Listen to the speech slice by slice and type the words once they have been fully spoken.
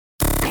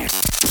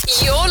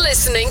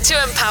listening to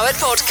Empowered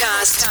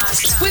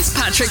Podcast with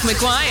Patrick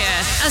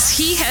Maguire, as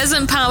he has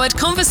empowered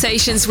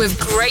conversations with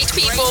great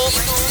people,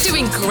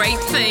 doing great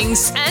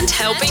things and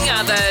helping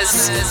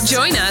others.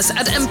 Join us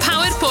at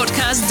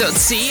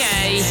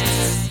empoweredpodcast.ca.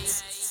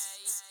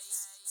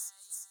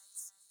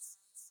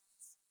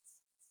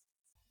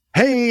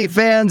 Hey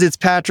fans, it's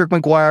Patrick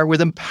Maguire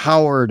with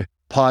Empowered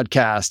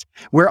Podcast,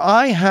 where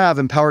I have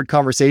empowered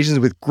conversations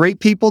with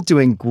great people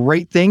doing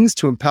great things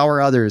to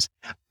empower others.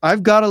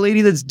 I've got a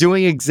lady that's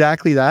doing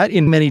exactly that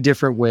in many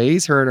different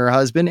ways. Her and her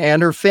husband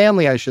and her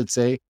family, I should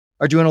say,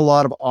 are doing a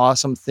lot of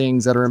awesome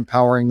things that are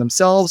empowering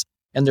themselves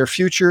and their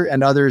future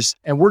and others.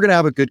 And we're going to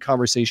have a good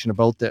conversation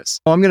about this.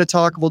 I'm going to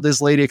talk about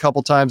this lady a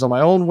couple times on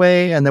my own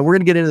way, and then we're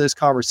going to get into this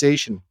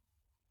conversation.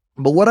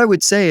 But what I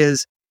would say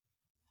is,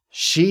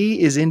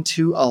 she is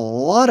into a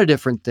lot of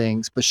different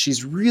things, but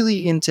she's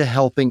really into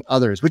helping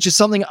others, which is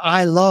something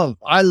I love.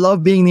 I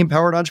love being the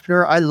empowered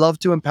entrepreneur. I love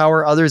to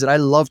empower others, and I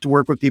love to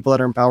work with people that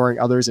are empowering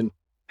others and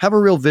have a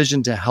real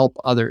vision to help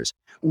others.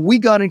 We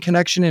got in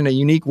connection in a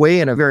unique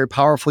way, in a very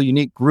powerful,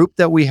 unique group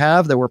that we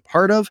have, that we're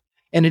part of.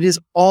 And it is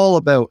all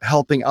about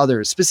helping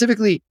others,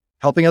 specifically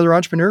helping other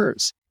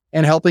entrepreneurs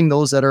and helping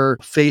those that are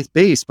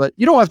faith-based. But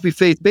you don't have to be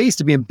faith-based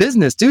to be in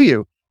business, do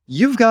you?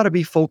 You've got to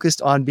be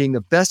focused on being the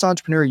best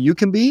entrepreneur you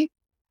can be.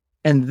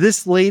 And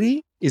this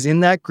lady is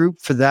in that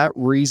group for that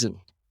reason.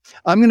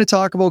 I'm going to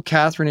talk about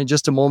Catherine in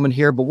just a moment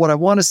here, but what I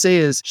want to say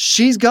is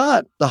she's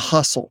got the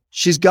hustle.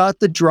 She's got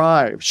the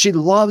drive. She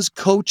loves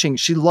coaching.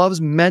 She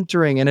loves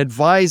mentoring and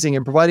advising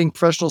and providing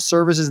professional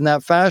services in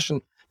that fashion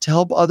to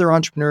help other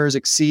entrepreneurs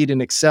exceed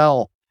and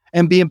excel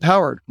and be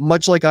empowered,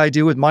 much like I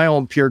do with my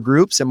own peer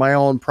groups and my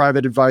own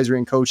private advisory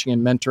and coaching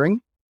and mentoring.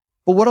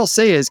 But what I'll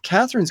say is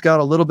Catherine's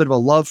got a little bit of a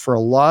love for a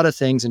lot of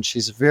things, and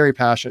she's very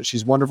passionate.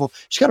 She's wonderful.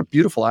 She's got a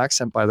beautiful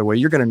accent, by the way.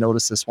 You're going to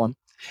notice this one.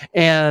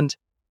 And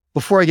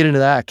before I get into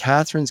that,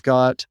 Catherine's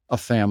got a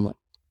family.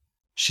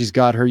 She's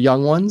got her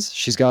young ones.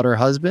 She's got her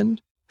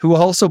husband, who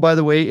also, by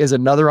the way, is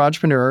another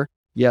entrepreneur.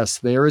 Yes,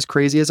 they're as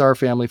crazy as our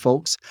family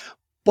folks.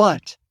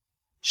 But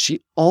she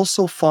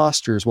also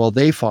fosters, well,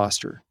 they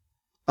foster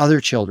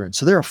other children.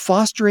 So they're a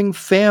fostering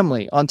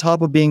family on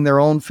top of being their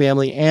own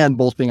family and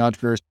both being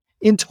entrepreneurs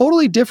in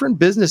totally different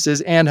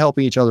businesses and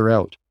helping each other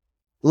out.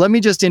 Let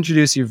me just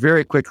introduce you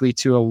very quickly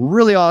to a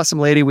really awesome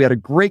lady. We had a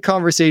great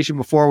conversation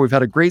before. We've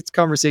had a great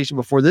conversation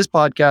before this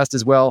podcast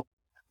as well.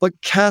 But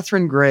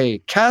Catherine Gray.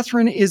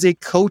 Catherine is a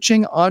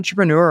coaching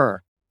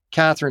entrepreneur.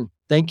 Catherine,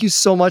 thank you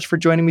so much for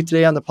joining me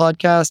today on the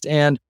podcast.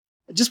 And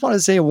I just want to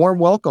say a warm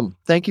welcome.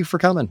 Thank you for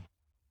coming.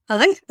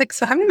 Oh, thanks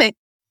for having me.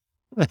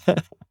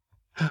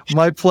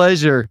 My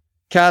pleasure.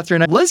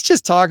 Catherine, let's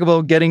just talk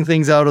about getting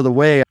things out of the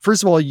way.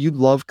 First of all, you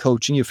love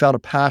coaching. You found a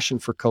passion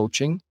for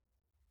coaching.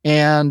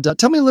 And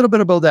tell me a little bit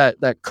about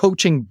that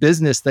coaching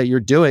business that you're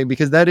doing,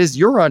 because that is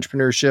your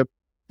entrepreneurship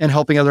and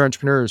helping other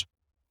entrepreneurs.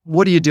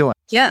 What are you doing?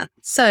 Yeah.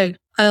 So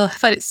I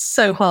find it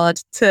so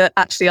hard to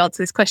actually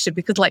answer this question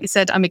because, like you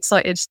said, I'm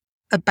excited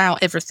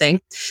about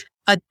everything.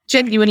 I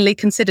genuinely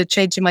considered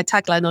changing my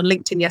tagline on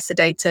LinkedIn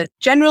yesterday to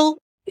general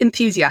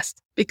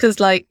enthusiast, because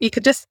you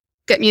could just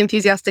get me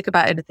enthusiastic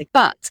about anything.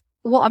 But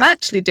what I'm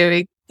actually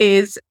doing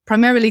is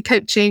primarily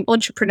coaching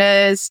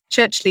entrepreneurs,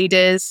 church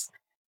leaders,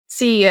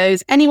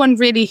 CEOs, anyone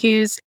really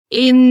who's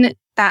in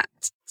that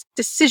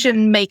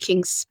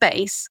decision-making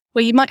space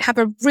where you might have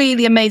a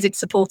really amazing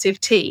supportive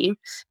team,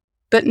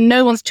 but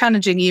no one's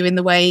challenging you in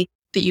the way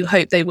that you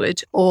hope they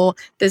would, or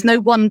there's no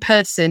one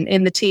person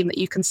in the team that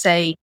you can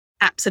say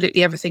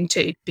absolutely everything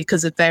to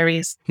because of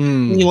various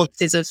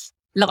nuances of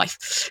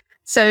life.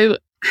 So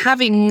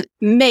having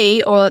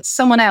me or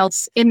someone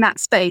else in that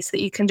space that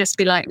you can just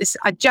be like, this,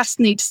 I just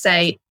need to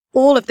say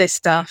all of this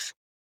stuff,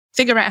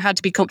 figure out how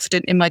to be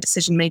confident in my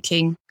decision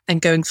making and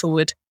going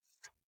forward.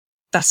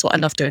 That's what I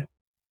love doing.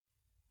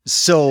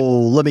 So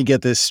let me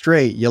get this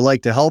straight. You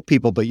like to help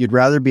people, but you'd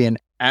rather be an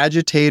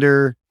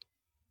agitator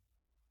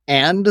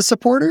and a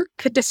supporter?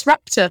 A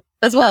disruptor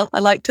as well, I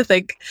like to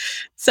think.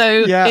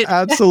 So yeah,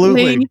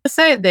 absolutely. You're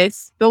saying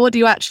this, but what do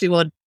you actually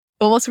want?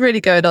 Or what's really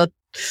going on?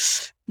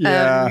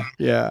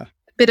 Yeah.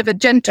 Bit of a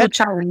gentle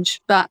challenge,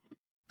 but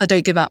I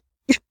don't give up.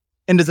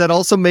 And does that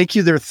also make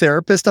you their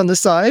therapist on the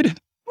side?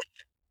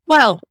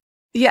 Well,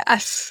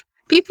 yes.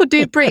 People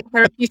do bring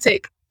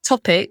therapeutic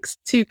topics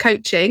to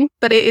coaching,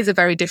 but it is a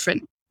very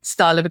different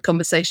style of a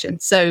conversation.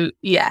 So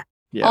yeah,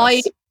 yes.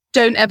 I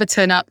don't ever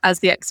turn up as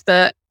the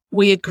expert.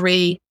 We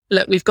agree,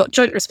 look, we've got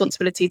joint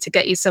responsibility to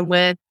get you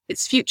somewhere.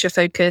 It's future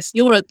focused.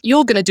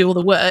 You're going to do all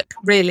the work.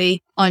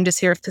 Really, I'm just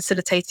here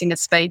facilitating a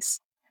space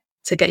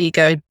to get you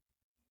going.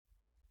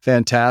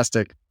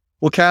 Fantastic.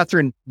 Well,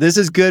 Catherine, this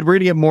is good. We're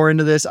going to get more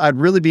into this. I'd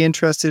really be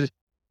interested.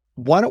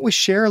 Why don't we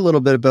share a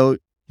little bit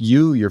about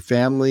you, your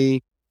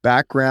family,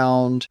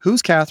 background?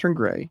 Who's Catherine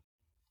Gray?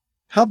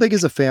 How big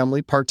is a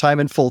family,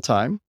 part-time and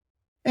full-time?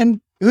 And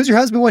who's your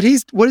husband? What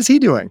is he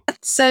doing?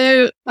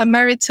 So I'm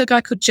married to a guy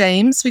called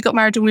James. We got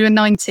married when we were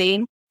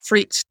 19,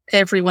 freaked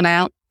everyone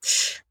out.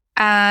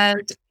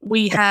 And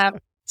we have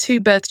two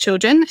birth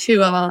children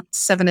who are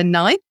 7 and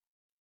 9.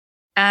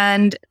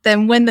 And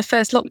then when the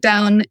first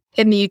lockdown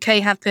in the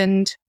UK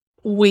happened,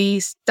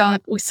 we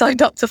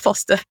signed up to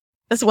Foster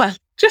as well,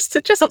 just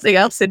something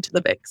else into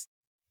the mix.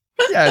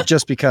 Yeah,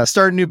 just because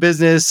start a new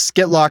business,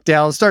 get locked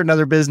down, start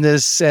another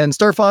business, and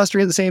start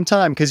fostering at the same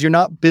time because you're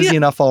not busy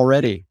enough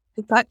already.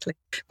 Exactly.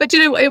 But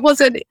it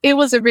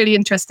was a really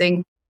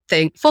interesting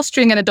thing.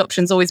 Fostering and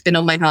adoption's always been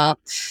on my heart.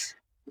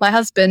 My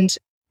husband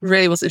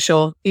really wasn't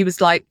sure. He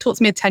was like, talk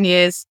to me in 10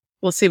 years,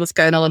 we'll see what's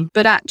going on.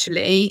 But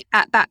actually,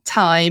 at that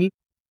time,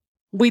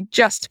 we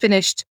just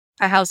finished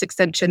a house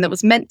extension that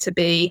was meant to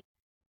be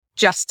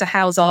just to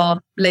house our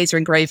laser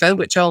engraver,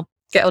 which I'll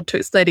get on to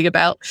explaining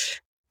about.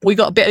 We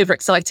got a bit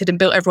overexcited and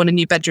built everyone a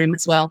new bedroom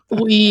as well.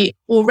 We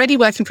were already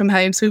working from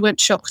home, so we weren't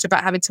shocked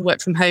about having to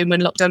work from home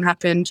when lockdown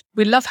happened.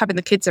 We love having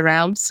the kids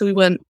around, so we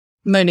weren't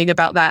moaning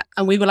about that.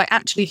 And we were like,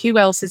 actually, who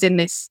else is in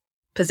this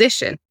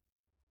position?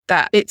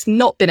 That it's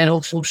not been an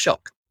awful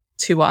shock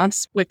to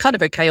us. We're kind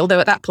of okay, although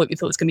at that point we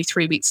thought it was going to be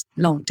 3 weeks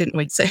long, didn't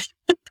we? So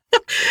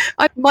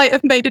I might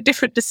have made a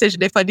different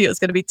decision if I knew it was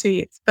going to be 2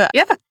 years. But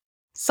yeah,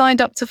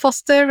 signed up to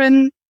Foster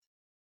and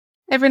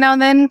every now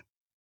and then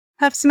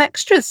have some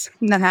extras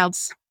in the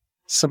house.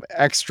 Some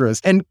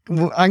extras. And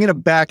I'm going to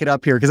back it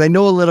up here because I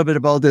know a little bit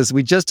about this.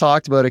 We just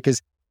talked about it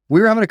because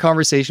we were having a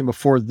conversation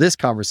before this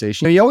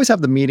conversation. You always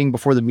have the meeting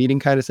before the meeting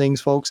kind of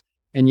things, folks.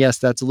 And yes,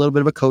 that's a little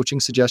bit of a coaching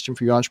suggestion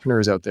for you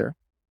entrepreneurs out there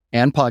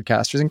and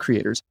podcasters and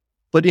creators.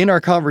 But in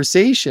our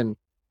conversation,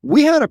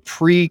 we had a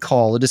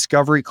pre-call, a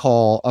discovery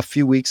call a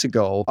few weeks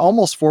ago,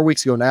 almost 4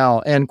 weeks ago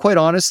now. And quite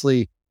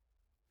honestly,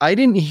 I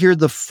didn't hear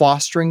the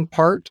fostering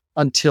part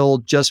until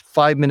just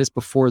 5 minutes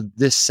before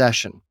this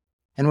session.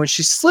 And when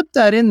she slipped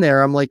that in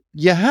there, I'm like,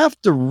 you have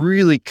to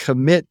really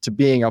commit to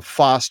being a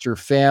foster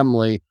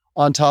family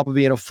on top of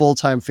being a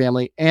full-time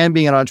family and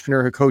being an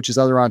entrepreneur who coaches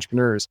other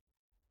entrepreneurs.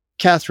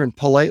 Catherine,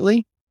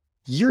 politely,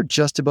 you're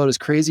just about as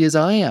crazy as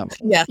I am.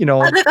 Yeah.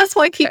 And that's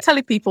why I keep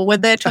telling people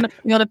when they're trying to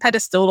put me on a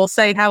pedestal or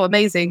say how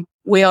amazing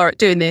we are at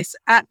doing this.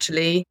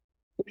 Actually,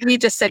 we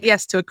just said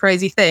yes to a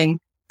crazy thing.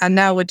 And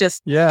now we're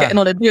just getting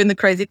on and doing the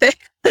crazy thing.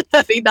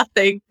 There'll be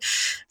nothing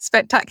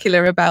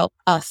spectacular about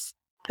us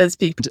as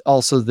people.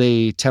 Also,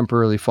 they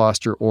temporarily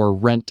foster or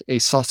rent a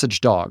sausage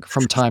dog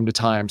from time to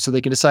time so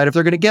they can decide if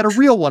they're going to get a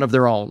real one of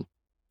their own.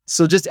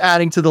 So just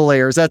adding to the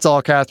layers. That's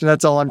all, Catherine.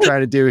 That's all I'm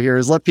trying to do here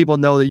is let people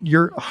know that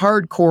you're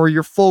hardcore,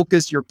 you're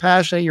focused, you're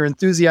passionate, you're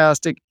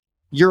enthusiastic,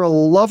 you're a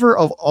lover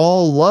of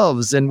all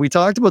loves. And we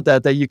talked about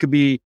that you could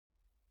be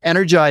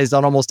energized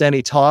on almost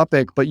any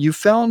topic, but you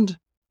found,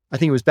 I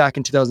think it was back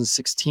in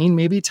 2016,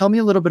 maybe. Tell me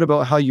a little bit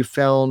about how you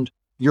found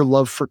your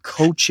love for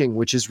coaching,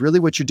 which is really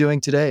what you're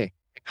doing today.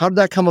 How did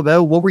that come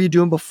about? What were you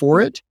doing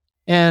before it?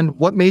 And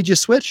what made you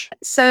switch?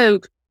 So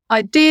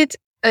I did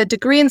a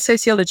degree in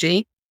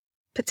sociology,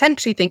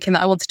 potentially thinking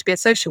that I wanted to be a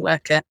social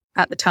worker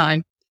at the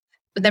time,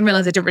 but then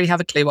realized I didn't really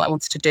have a clue what I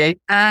wanted to do,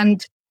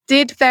 and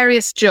did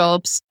various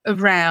jobs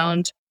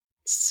around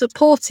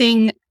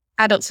supporting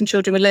adults and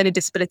children with learning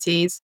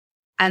disabilities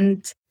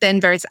and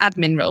then various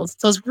admin roles.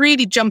 So I was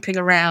really jumping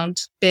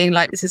around being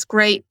like, this is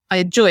great. I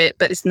enjoy it,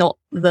 but it's not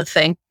the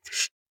thing.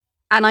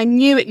 And I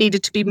knew it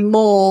needed to be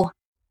more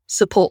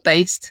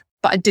support-based,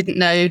 but I didn't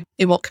know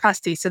in what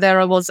capacity. So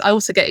there I was. I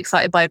also get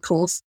excited by a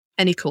course,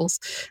 any course.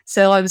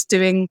 So I was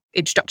doing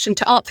introduction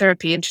to art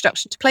therapy,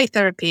 introduction to play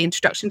therapy,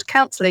 introduction to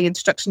counselling,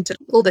 introduction to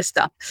all this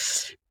stuff.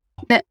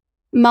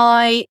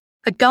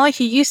 A guy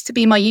who used to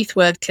be my youth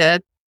worker,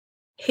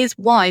 his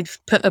wife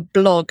put a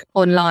blog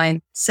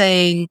online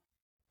saying,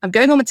 I'm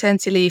going on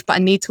maternity leave, but I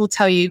need to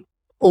tell you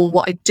all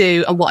what I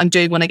do and what I'm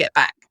doing when I get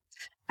back.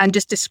 And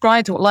just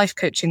described what life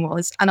coaching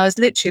was. And I was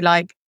literally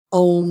like,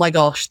 oh my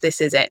gosh,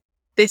 this is it.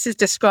 This is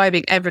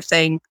describing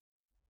everything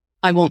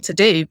I want to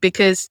do,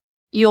 because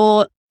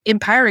you're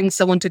empowering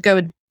someone to go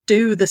and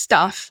do the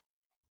stuff.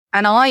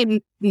 And I'm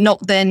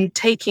not then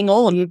taking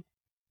on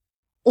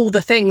all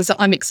the things that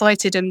I'm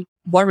excited and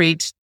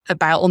worried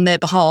about on their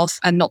behalf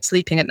and not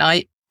sleeping at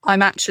night.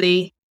 I'm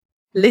actually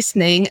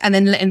listening and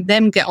then letting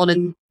them get on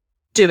and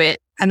do it.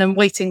 And I'm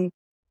waiting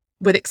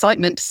with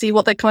excitement to see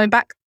what they're coming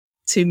back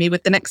to me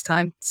with the next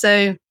time.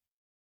 So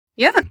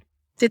yeah,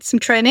 did some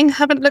training,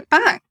 haven't looked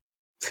back.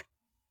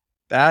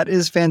 That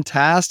is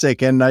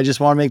fantastic. And I just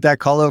want to make that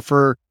call out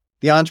for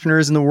the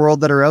entrepreneurs in the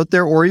world that are out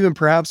there, or even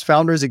perhaps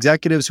founders,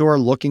 executives who are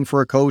looking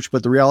for a coach.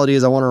 But the reality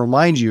is, I want to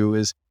remind you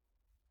is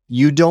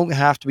you don't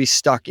have to be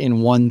stuck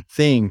in one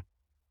thing.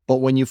 But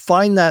when you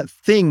find that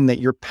thing that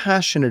you're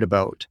passionate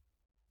about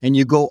and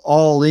you go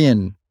all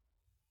in,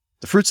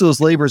 the fruits of those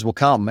labors will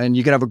come and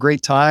you can have a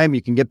great time.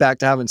 You can get back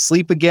to having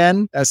sleep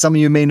again. As some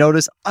of you may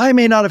notice, I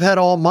may not have had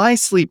all my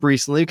sleep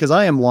recently because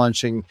I am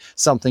launching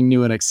something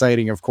new and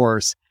exciting, of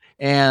course.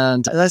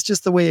 And that's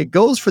just the way it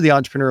goes for the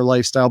entrepreneur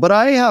lifestyle. But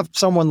I have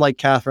someone like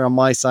Catherine on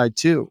my side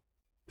too,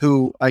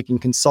 who I can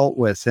consult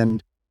with.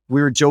 And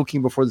we were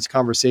joking before this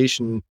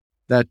conversation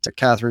that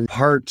Catherine,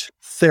 part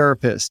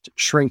therapist,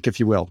 shrink, if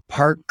you will,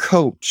 part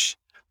coach,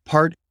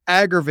 part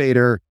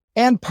aggravator,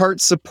 and part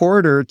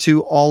supporter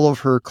to all of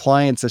her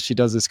clients that she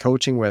does this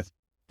coaching with.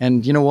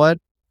 And you know what?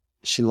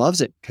 She loves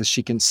it because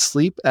she can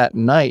sleep at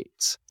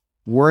night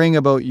worrying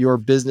about your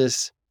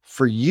business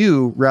for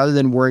you rather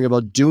than worrying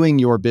about doing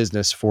your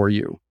business for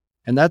you.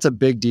 And that's a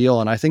big deal.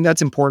 And I think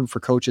that's important for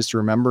coaches to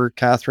remember,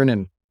 Catherine.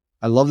 And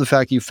I love the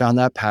fact you found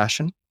that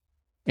passion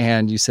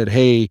and you said,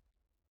 hey,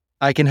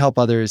 I can help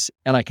others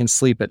and I can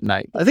sleep at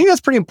night. I think that's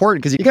pretty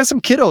important because you got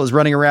some kiddos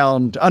running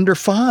around under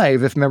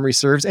 5, if memory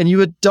serves, and you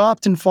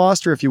adopt and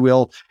foster, if you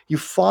will. You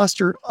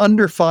foster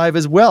under 5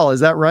 as well. Is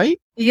that right?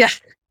 Yeah,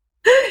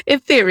 in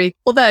theory.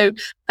 Although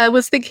I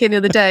was thinking the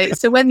other day,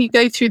 so when you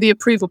go through the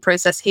approval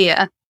process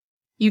here,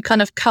 you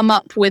kind of come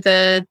up with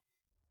a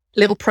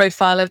little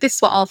profile of this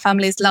is what our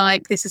family is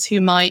like. This is who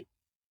might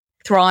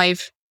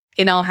thrive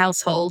in our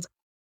household.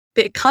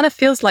 But it kind of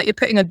feels like you're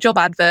putting a job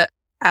advert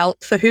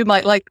out for who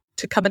might like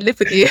to come and live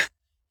with you.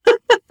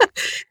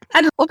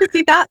 And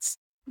obviously that's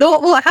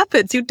not what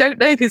happens. You don't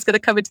know who's going to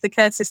come into the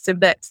care system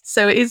next.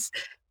 So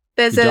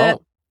there's a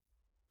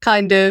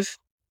kind of,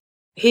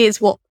 here's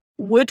what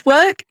would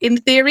work in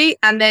theory.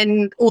 And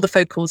then all the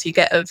phone calls you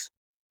get of,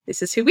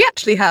 this is who we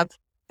actually have.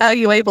 How are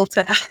you able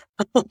to have?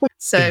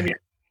 So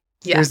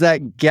yeah. There's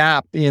that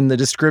gap in the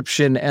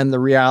description and the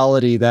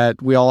reality that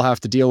we all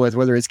have to deal with,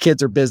 whether it's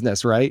kids or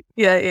business, right?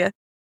 Yeah.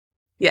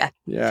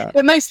 Yeah.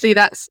 But mostly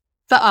that's,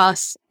 for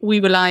us, we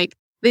were like,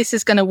 this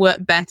is going to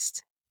work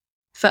best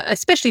for,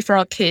 especially for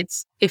our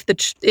kids. If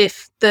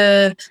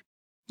the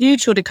new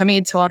children coming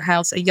into our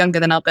house are younger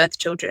than our birth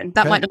children,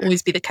 that might not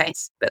always be the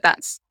case, but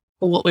that's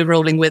what we're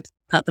rolling with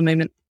at the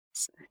moment.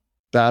 So.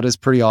 That is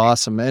pretty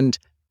awesome. And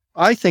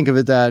I think of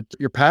it that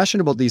you're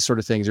passionate about these sort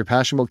of things. You're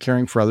passionate about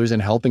caring for others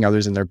and helping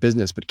others in their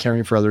business, but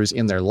caring for others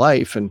in their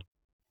life. And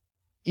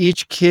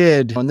each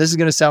kid, and this is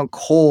going to sound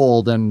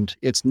cold, and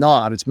it's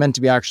not, it's meant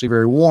to be actually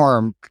very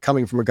warm.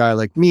 Coming from a guy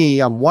like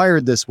me, I'm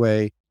wired this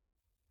way.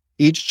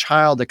 Each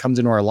child that comes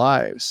into our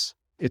lives,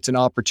 it's an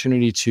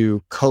opportunity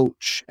to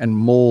coach and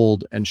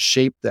mold and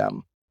shape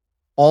them.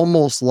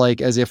 Almost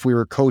like as if we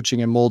were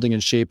coaching and molding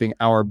and shaping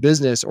our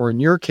business, or in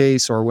your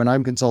case, or when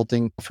I'm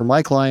consulting for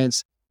my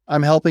clients,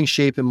 I'm helping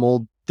shape and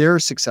mold their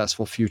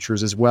successful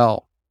futures as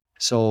well.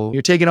 So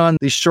you're taking on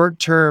these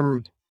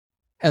short-term,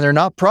 and they're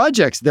not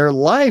projects, they're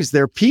lives,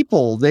 they're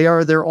people, they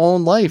are their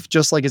own life,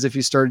 just like as if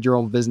you started your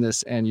own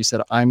business and you said,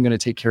 I'm going to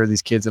take care of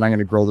these kids and I'm going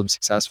to grow them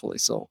successfully.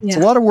 So It's a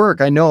lot of work,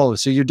 I know.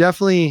 So you're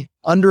definitely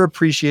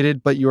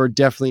underappreciated, but you're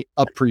definitely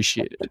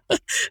appreciated.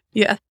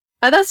 Yeah.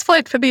 And that's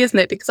fine for me, isn't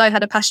it? Because I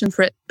had a passion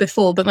for it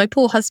before, but my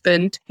poor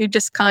husband, who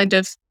just kind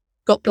of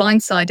got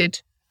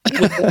blindsided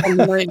with it at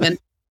the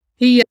moment,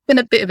 it's been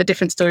a bit of a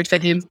different story for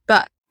him.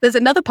 But there's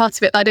another part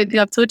of it that I don't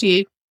think I've told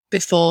you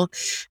before,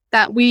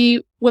 that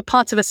we were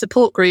part of a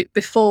support group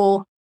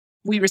before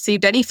we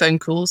received any phone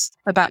calls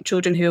about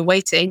children who are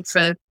waiting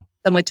for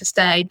somewhere to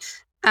stay.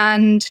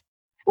 And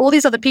all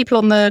these other people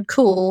on the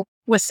call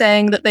were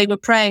saying that they were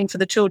praying for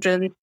the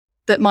children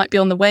that might be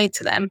on the way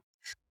to them.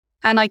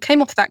 And I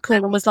came off that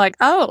call and was like,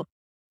 oh,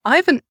 I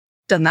haven't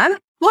done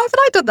that. Why haven't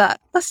I done that?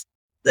 That's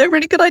a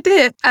really good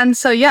idea. And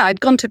so, yeah,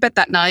 I'd gone to bed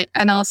that night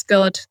and asked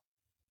God,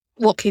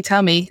 what can you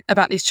tell me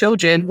about these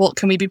children? What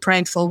can we be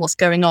praying for? What's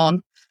going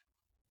on?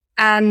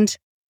 And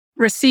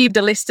received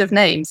a list of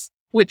names,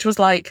 which was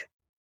like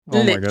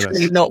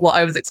literally not what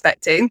I was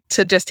expecting,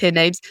 to just hear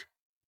names.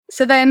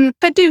 So then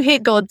I do hear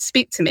God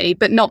speak to me,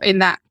 but not in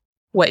that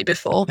way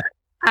before.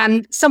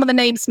 And some of the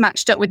names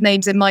matched up with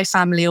names in my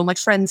family or my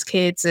friends'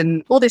 kids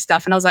and all this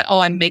stuff. And I was like, oh,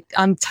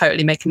 I'm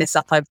totally making this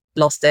up. I've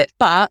lost it.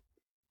 But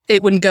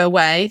it wouldn't go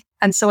away.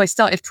 And so I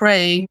started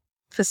praying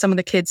for some of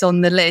the kids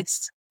on the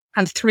list.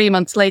 And 3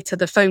 months later,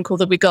 the phone call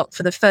that we got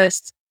for the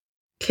first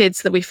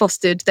kids that we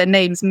fostered, their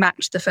names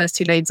matched the first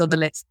 2 names on the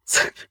list.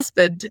 So my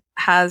husband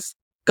has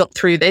got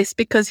through this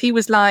because he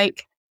was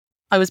like,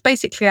 I was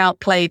basically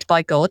outplayed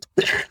by God.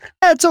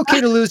 It's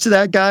okay to lose to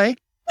that guy,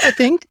 I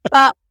think.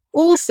 But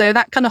also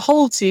that kind of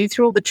holds you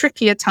through all the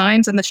trickier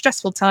times and the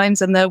stressful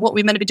times and the what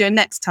we're meant to be doing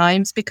next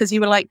times, because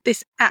you were like,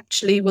 this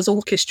actually was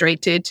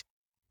orchestrated.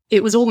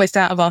 It was almost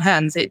out of our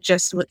hands.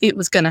 It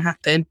was going to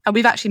happen. And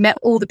we've actually met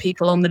all the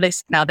people on the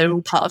list now. They're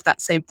all part of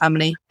that same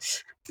family.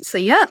 So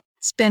yeah,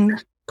 it's been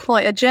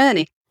quite a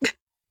journey.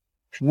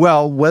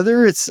 Well,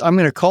 I'm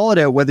going to call it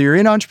out, whether you're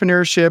in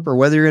entrepreneurship or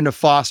whether you're into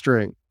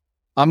fostering,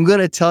 I'm going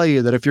to tell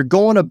you that if you're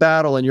going to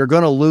battle and you're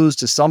going to lose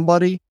to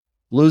somebody,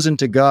 losing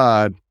to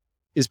God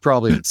is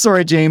probably,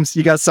 sorry, James,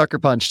 you got sucker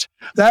punched.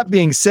 That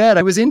being said,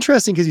 it was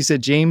interesting because you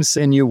said James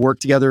and you work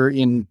together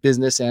in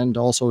business, and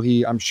also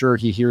I'm sure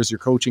he hears your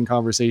coaching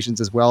conversations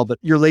as well, but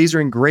your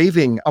laser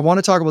engraving, I want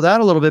to talk about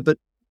that a little bit, but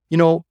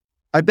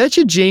I bet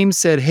you James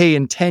said, hey,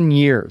 in 10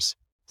 years,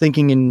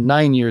 thinking in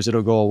 9 years,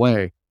 it'll go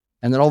away.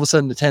 And then all of a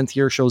sudden the 10th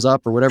year shows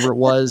up or whatever it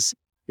was.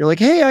 You're like,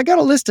 hey, I got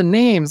a list of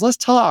names. Let's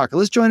talk.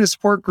 Let's join a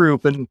support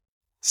group. And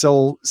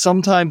so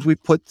sometimes we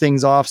put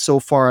things off so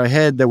far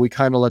ahead that we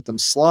kind of let them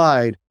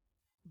slide.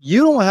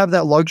 You don't have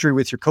that luxury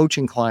with your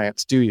coaching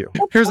clients, do you?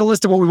 Here's a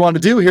list of what we want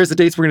to do. Here's the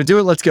dates we're going to do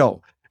it. Let's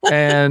go.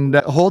 And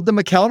hold them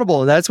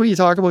accountable. And that's what you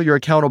talk about, your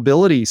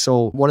accountability.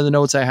 So one of the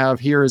notes I have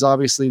here is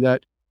obviously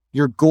that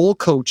your goal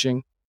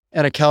coaching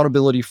and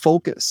accountability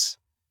focus.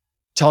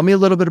 Tell me a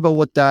little bit about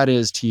what that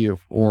is to you,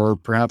 or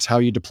perhaps how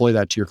you deploy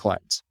that to your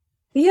clients.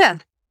 Yeah.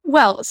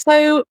 Well,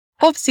 so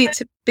obviously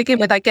to begin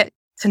with, I get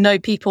to know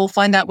people,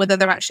 find out whether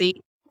they're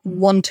actually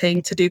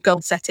wanting to do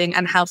goal setting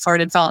and how far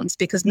in advance,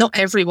 because not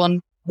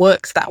everyone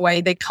works that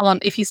way. They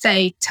can't, if you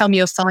say, tell me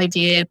your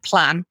 5-year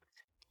plan,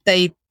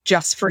 they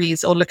just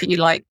freeze or look at you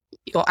like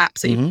you're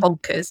absolutely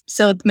bonkers.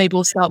 So maybe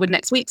we'll start with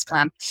next week's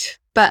plan.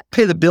 But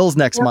Pay the bills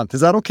next month.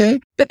 Is that okay?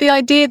 But the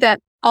idea that,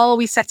 are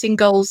we setting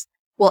goals?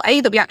 Well,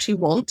 A, that we actually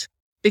want,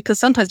 because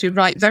sometimes we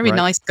write very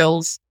nice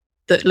goals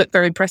that look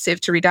very impressive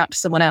to read out to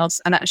someone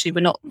else. And actually,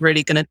 we're not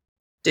really going to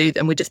do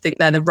them. We just think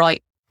they're the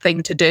right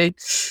thing to do.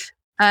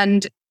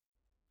 And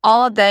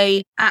are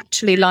they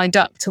actually lined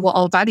up to what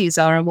our values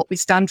are and what we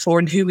stand for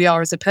and who we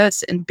are as a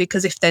person?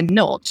 Because if they're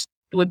not,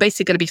 we're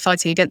basically going to be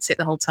fighting against it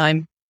the whole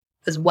time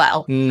as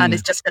well. And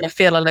it's just going to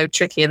feel a load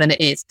trickier than it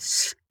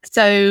is.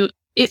 So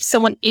if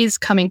someone is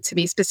coming to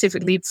me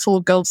specifically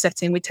for goal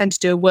setting, we tend to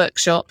do a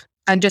workshop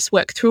and just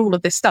work through all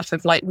of this stuff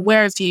of like,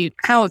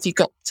 how have you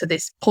got to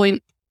this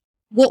point?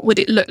 What would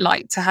it look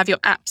like to have your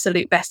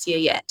absolute best year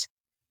yet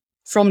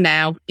from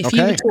now? If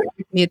you were talking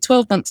to me in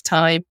 12 months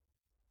time,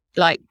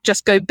 like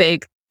just go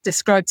big,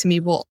 describe to me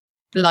what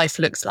life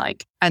looks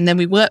like. And then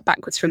we work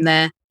backwards from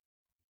there,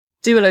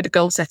 do a load of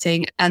goal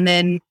setting. And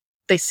then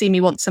they see me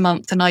once a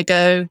month and I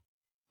go,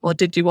 well,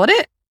 did you want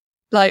it?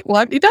 Like, why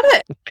haven't you done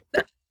it?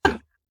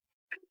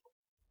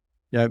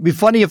 Yeah, it'd be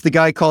funny if the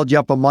guy called you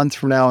up a month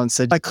from now and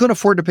said, I couldn't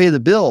afford to pay the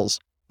bills.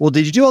 Well,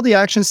 did you do all the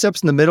action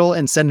steps in the middle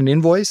and send an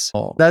invoice?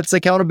 Oh, that's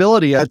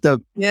accountability at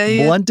the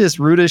bluntest,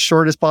 rudest,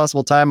 shortest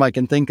possible time I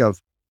can think of.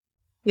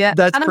 Yeah.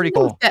 That's and pretty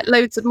cool. Get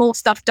loads of more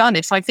stuff done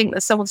if I think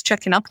that someone's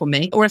checking up on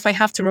me, or if I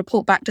have to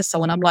report back to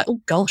someone, I'm like,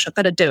 oh gosh, I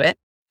better do it.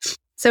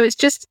 So it's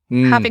just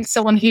having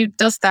someone who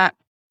does that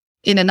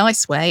in a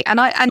nice way. And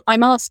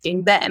I'm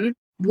asking them,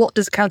 what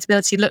does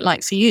accountability look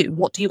like for you?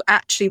 What do you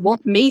actually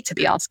want me to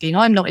be asking?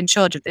 I'm not in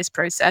charge of this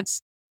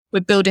process.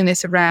 We're building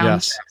this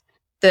around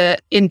the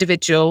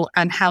individual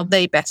and how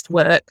they best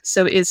work.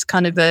 So it is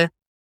kind of a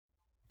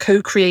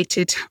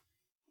co-created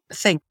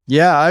thing.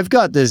 Yeah, I've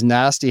got this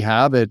nasty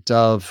habit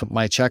of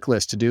my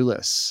checklist, to-do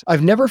lists.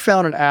 I've never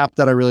found an app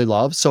that I really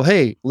love. So,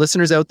 hey,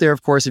 listeners out there,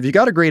 of course, if you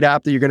got a great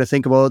app that you're going to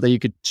think about that you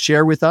could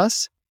share with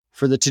us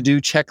for the to-do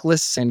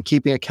checklists and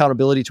keeping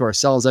accountability to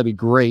ourselves, that'd be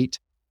great.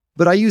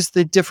 But I use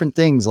the different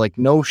things like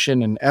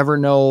Notion and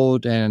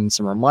Evernote and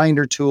some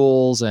reminder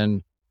tools.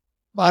 And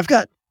I've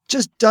got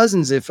just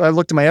dozens. If I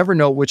looked at my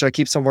Evernote, which I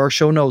keep some of our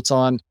show notes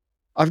on,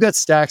 I've got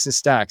stacks and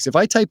stacks. If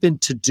I type in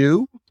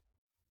to-do,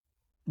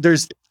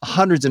 there's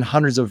hundreds and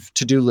hundreds of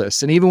to-do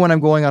lists. And even when I'm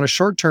going on a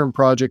short-term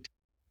project,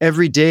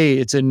 every day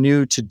it's a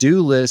new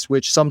to-do list,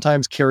 which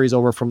sometimes carries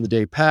over from the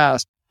day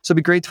past. So it'd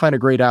be great to find a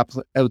great app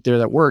out there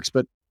that works.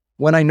 But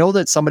when I know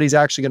that somebody's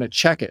actually going to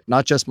check it,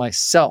 not just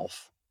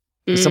myself,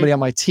 somebody on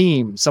my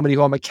team, somebody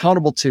who I'm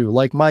accountable to,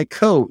 like my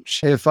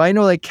coach. If I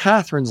know that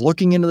Catherine's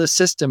looking into the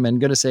system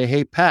and going to say,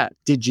 hey, Pat,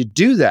 did you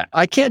do that?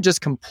 I can't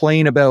just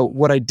complain about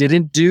what I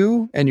didn't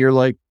do. And you're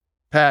like,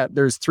 Pat,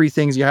 there's 3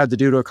 things you had to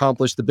do to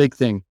accomplish the big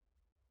thing.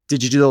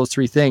 Did you do those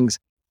 3 things?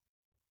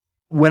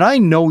 When I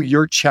know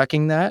you're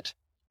checking that,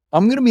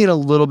 I'm going to be in a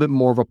little bit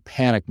more of a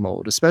panic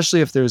mode,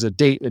 especially if there's a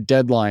date, a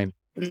deadline.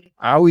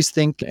 I always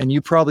think, and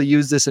you probably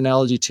use this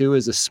analogy too,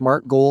 is the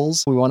SMART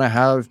goals. We want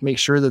to make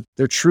sure that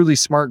they're truly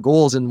SMART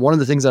goals. And one of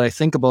the things that I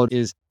think about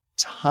is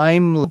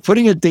time,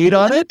 putting a date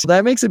on it.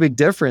 That makes a big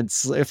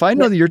difference. If I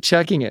know that you're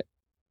checking it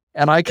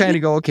and I kind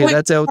of go, okay,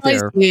 that's out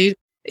there.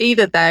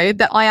 Either though,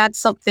 that I add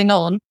something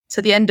on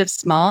to the end of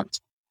SMART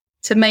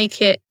to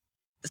make it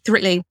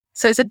thrilling.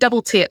 So it's a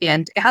double T at the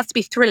end. It has to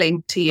be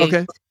thrilling to you.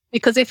 Okay.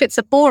 Because if it's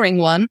a boring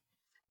one,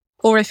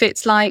 or if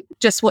it's like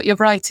just what you're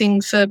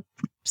writing for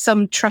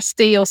some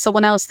trustee or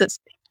someone else that's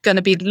going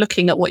to be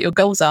looking at what your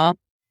goals are,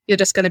 you're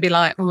just going to be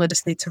like, oh, I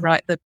just need to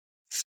write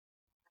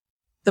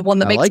the one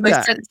that makes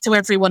most sense to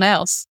everyone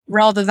else,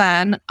 rather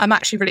than I'm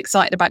actually really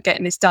excited about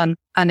getting this done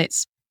and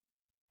it's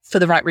for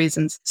the right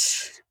reasons.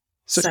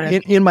 So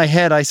in my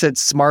head, I said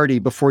Smarty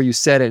before you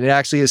said it. It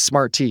actually is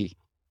Smart T,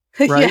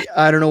 right? Yeah.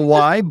 I don't know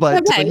why,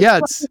 but yeah,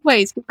 it's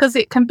ways, because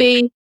it can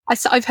be,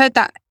 I've heard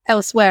that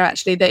elsewhere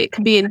actually, that it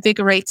can be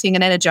invigorating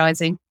and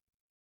energizing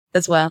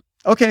as well.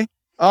 Okay.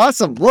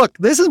 Awesome. Look,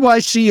 this is why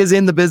she is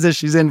in the business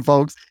she's in,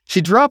 folks. She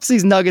drops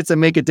these nuggets that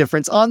make a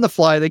difference on the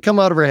fly. They come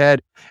out of her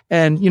head.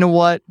 And you know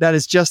what? That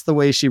is just the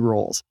way she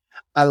rolls.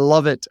 I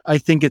love it. I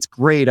think it's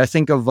great. I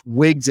think of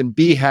wigs and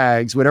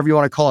BHAGs, whatever you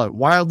want to call it,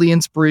 wildly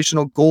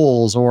inspirational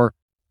goals or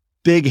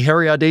big,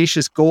 hairy,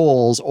 audacious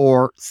goals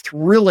or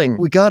thrilling.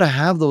 We got to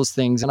have those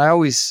things. And I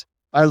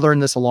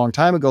learned this a long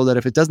time ago, that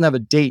if it doesn't have a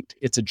date,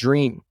 it's a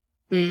dream.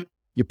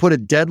 You put a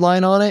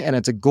deadline on it and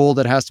it's a goal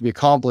that has to be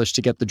accomplished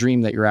to get the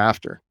dream that you're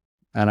after.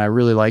 And I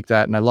really like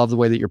that. And I love the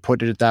way that you're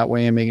putting it that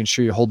way and making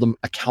sure you hold them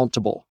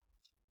accountable.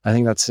 I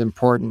think that's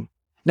important.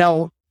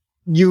 Now,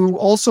 you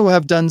also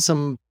have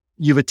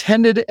you've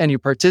attended and you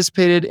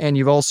participated, and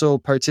you've also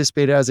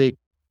participated as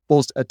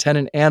both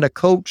attendant and a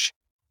coach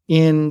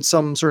in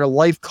some sort of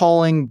life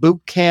calling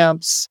boot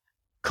camps,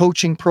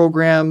 coaching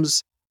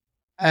programs.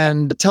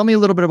 And tell me a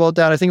little bit about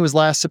that. I think it was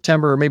last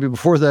September or maybe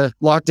before the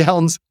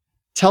lockdowns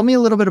Tell me a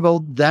little bit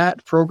about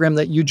that program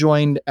that you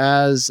joined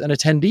as an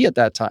attendee at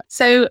that time.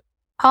 So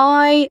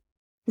I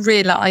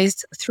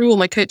realized through all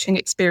my coaching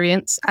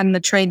experience and the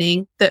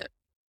training that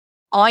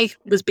I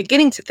was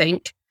beginning to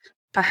think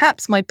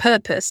perhaps my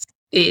purpose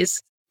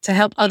is to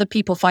help other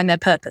people find their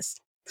purpose.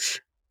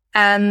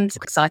 And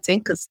exciting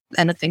because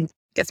anything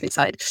gets me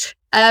excited.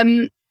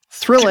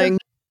 Thrilling.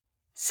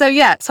 So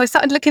I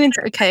started looking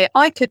into, okay,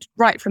 I could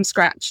write from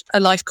scratch a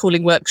life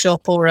calling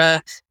workshop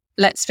or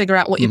let's figure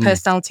out what your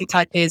personality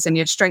type is and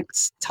your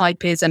strengths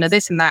type is and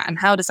this and that. And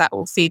how does that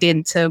all feed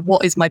into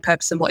what is my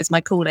purpose and what is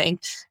my calling?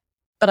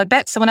 But I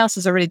bet someone else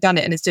has already done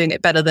it and is doing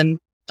it better than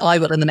I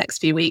will in the next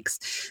few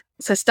weeks.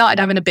 So I started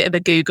having a bit of a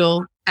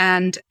Google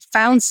and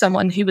found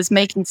someone who was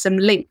making some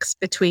links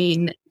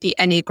between the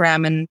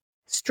Enneagram and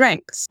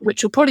strengths,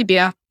 which will probably be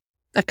a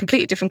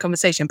completely different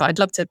conversation, but I'd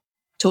love to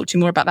talk to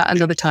you more about that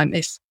another time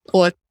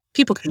or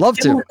people can love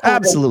to.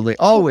 Absolutely.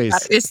 Always.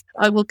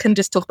 Can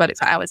just talk about it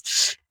for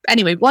hours.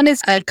 Anyway, one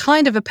is a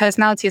kind of a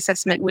personality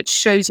assessment, which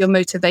shows your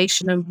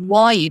motivation and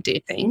why you do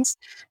things.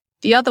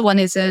 The other one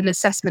is an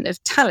assessment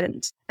of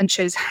talent and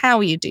shows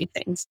how you do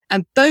things.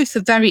 And both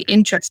are very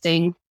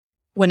interesting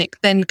when it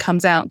then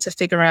comes out to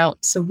figure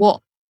out, so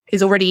what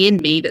is already in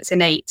me that's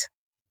innate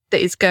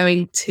that is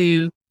going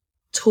to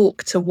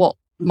talk to what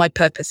my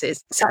purpose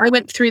is. So I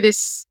went through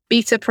this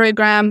beta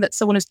program that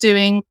someone was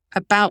doing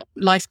about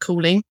life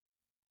calling,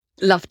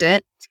 loved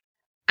it,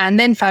 and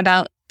then found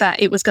out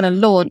that it was going to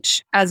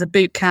launch as a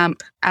boot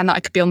camp and that I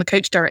could be on the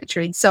coach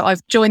directory. So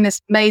I've joined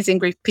this amazing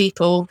group of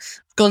people,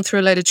 gone through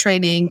a load of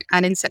training,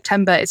 and in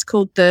September it's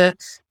called the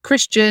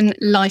Christian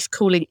Life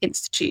Calling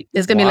Institute.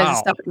 There's going to be loads of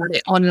stuff about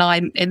it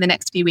online in the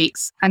next few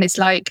weeks. And it's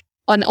like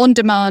an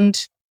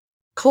on-demand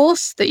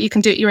course that you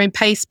can do at your own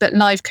pace, but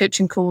live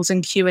coaching calls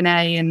and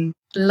Q&A and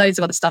loads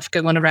of other stuff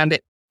going on around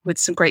it with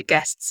some great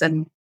guests.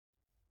 And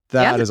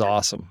that is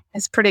awesome.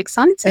 It's pretty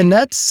exciting. And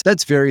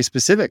that's very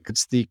specific.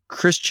 It's the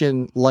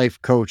Christian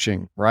life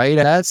coaching, right?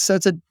 And that's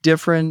a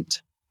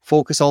different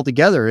focus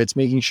altogether. It's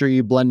making sure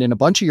you blend in a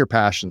bunch of your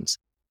passions.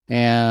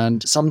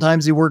 And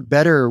sometimes you work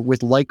better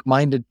with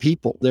like-minded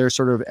people. Their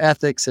sort of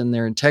ethics and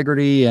their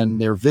integrity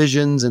and their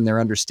visions and their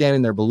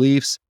understanding, their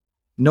beliefs.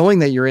 Knowing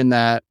that you're in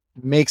that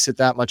makes it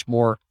that much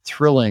more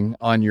thrilling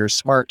on your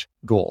SMART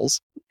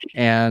goals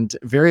and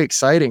very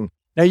exciting.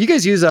 Now you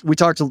guys use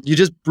you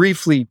just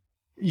briefly,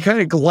 you kind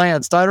of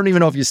glanced. I don't even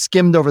know if you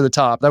skimmed over the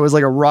top. That was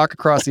like a rock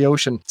across the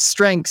ocean.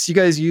 Strengths, you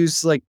guys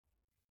use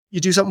you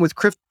do something with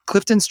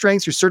Clifton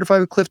Strengths, you're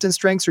certified with Clifton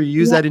Strengths, or you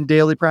use that in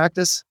daily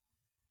practice?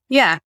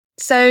 Yeah.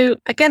 So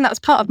again, that was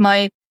part of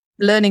my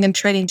learning and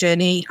training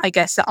journey, I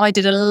guess, that I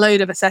did a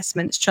load of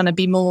assessments trying to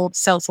be more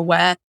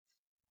self-aware.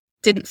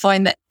 Didn't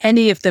find that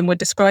any of them were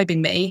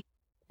describing me,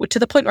 to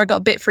the point where I got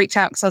a bit freaked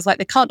out because I was like,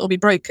 they can't all be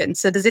broken.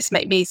 So does this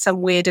make me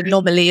some weird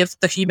anomaly of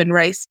the human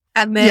race?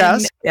 And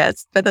then,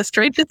 yes, but the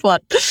strangest one.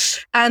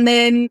 And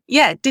then,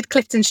 did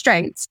Clifton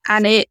Strengths,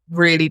 and it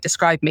really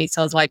described me.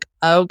 So I was like,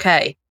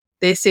 okay,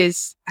 this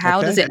is,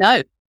 how does it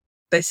know?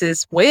 This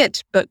is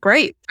weird, but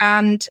great.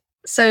 And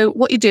so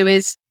what you do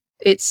is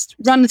it's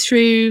run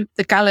through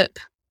the Gallup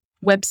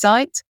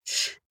website,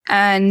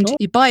 and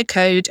you buy a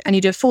code and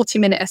you do a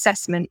 40-minute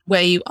assessment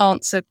where you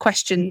answer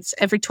questions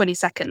every 20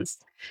 seconds.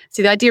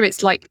 So the idea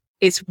is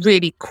it's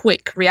really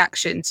quick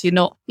reactions.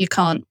 You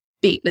can't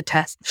beat the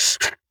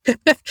test.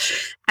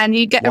 And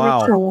you get a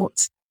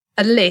report,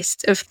 a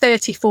list of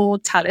 34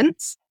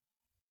 talents,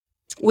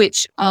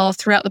 which are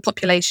throughout the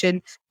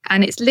population.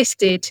 And it's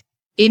listed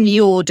in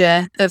the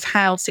order of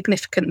how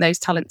significant those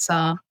talents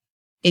are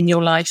in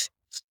your life.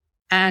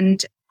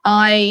 And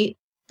I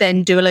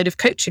then do a load of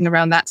coaching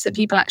around that so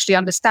people actually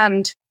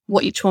understand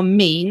what each one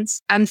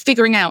means and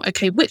figuring out,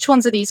 okay, which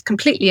ones are these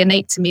completely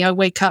innate to me? I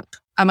wake up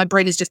and my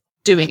brain is just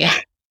doing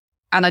it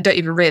and I don't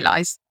even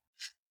realize.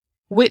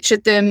 Which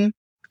of them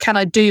can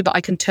I do but I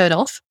can turn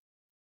off?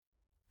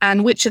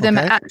 And which of them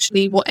are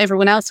actually what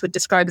everyone else would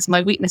describe as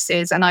my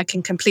weaknesses, and I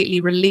can completely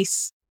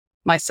release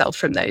myself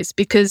from those?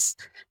 Because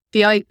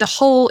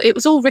it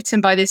was all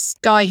written by this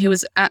guy who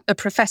was a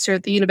professor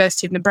at the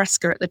University of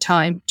Nebraska at the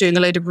time, doing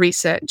a load of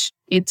research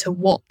into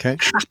what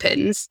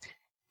happens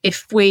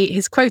if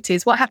his quote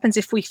is, what happens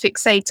if we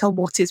fixate on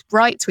what is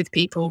right with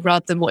people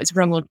rather than what is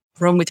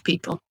wrong with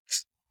people?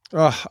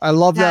 Oh, I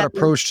love that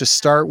approach to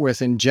start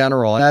with in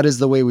general. That is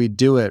the way we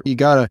do it. You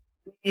got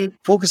to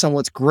focus on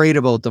what's great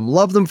about them.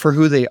 Love them for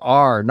who they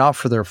are, not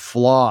for their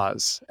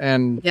flaws,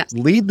 and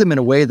lead them in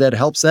a way that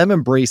helps them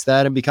embrace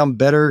that and become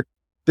better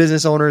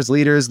business owners,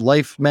 leaders,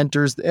 life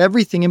mentors,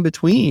 everything in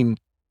between.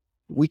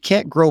 We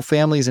can't grow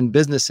families and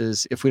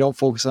businesses if we don't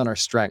focus on our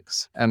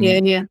strengths.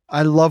 And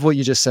I love what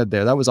you just said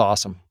there. That was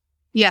awesome.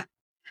 Yeah.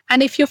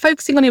 And if you're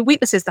focusing on your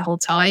weaknesses the whole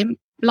time,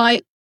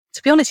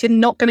 to be honest, you're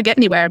not going to get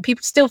anywhere. And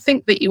people still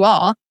think that you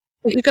are,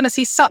 but you're going to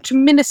see such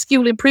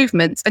minuscule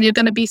improvements and you're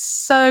going to be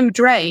so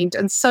drained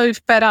and so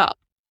fed up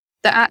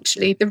that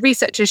actually the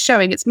research is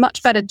showing it's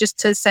much better just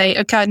to say,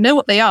 okay, I know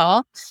what they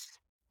are.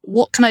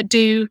 What can I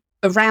do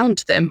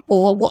around them,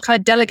 or what can I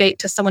delegate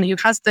to someone who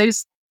has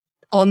those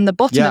on the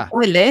bottom of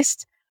my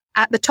list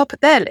at the top of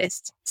their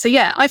list. So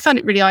yeah, I found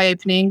it really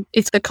eye-opening.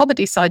 It's the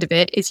comedy side of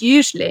it is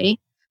usually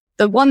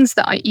the ones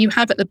that you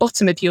have at the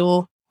bottom of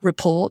your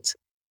report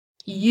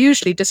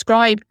usually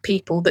describe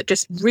people that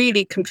just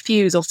really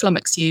confuse or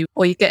flummox you,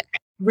 or you get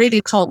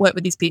really can't work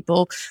with these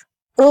people,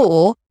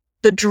 or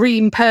the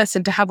dream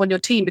person to have on your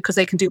team because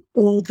they can do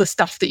all the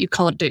stuff that you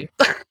can't do.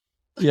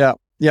 Yeah.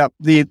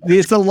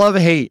 It's the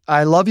love-hate.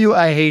 I love you,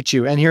 I hate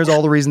you. And here's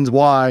all the reasons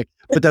why.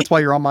 But that's why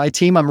you're on my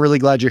team. I'm really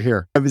glad you're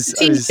here.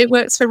 It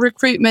works for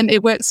recruitment.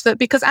 It works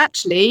because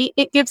actually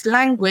it gives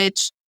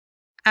language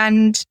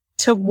and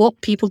to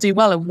what people do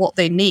well and what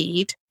they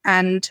need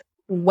and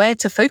where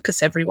to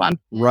focus everyone.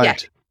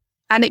 Right. Yeah.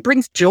 And it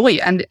brings joy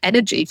and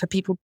energy for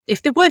people.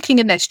 If they're working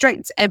in their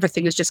strengths,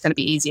 everything is just going to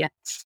be easier.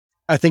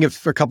 I think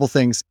for a couple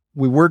things,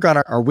 we work on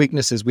our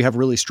weaknesses. We have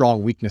really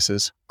strong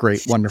weaknesses.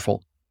 Great.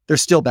 Wonderful. They're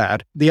still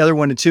bad. The other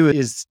one too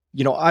is,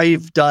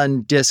 I've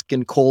done DISC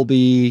and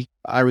Kolbe.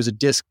 I was a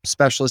DISC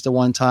specialist at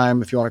one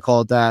time, if you want to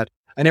call it that.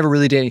 I never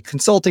really did any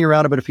consulting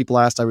around it, but if people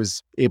asked, I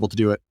was able to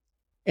do it.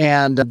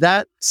 And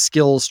that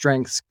skill,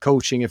 strengths,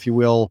 coaching, if you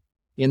will,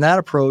 in that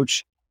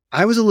approach,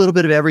 I was a little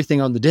bit of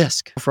everything on the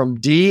DISC from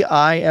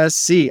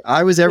DISC.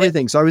 I was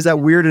everything. So I was that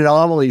weird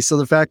anomaly. So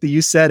the fact that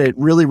you said it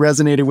really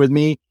resonated with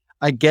me.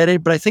 I get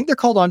it, but I think they're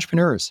called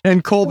entrepreneurs.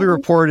 And Kolbe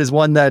Report is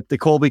one that the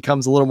Kolbe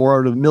comes a little more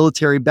out of the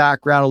military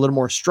background, a little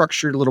more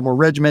structured, a little more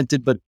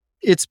regimented, but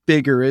it's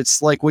bigger.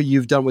 It's like what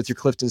you've done with your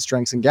Clifton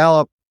Strengths and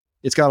Gallup.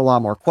 It's got a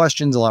lot more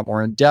questions, a lot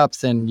more in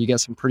depth, and you get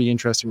some pretty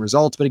interesting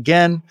results. But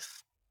again,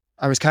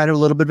 I was kind of a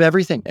little bit of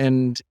everything,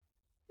 and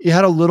it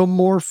had a little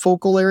more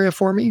focal area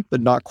for me, but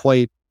not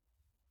quite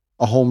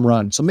a home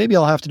run. So maybe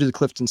I'll have to do the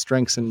Clifton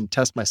Strengths and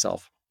test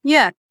myself.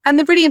 Yeah. And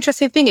the really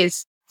interesting thing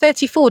is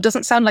 34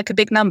 doesn't sound like a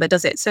big number,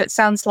 does it? So it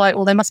sounds like,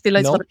 well, there must be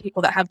loads of other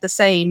people that have the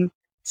same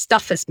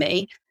stuff as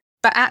me.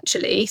 But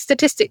actually,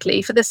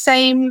 statistically, for the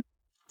same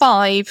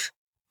 5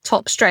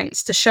 top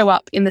strengths to show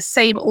up in the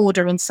same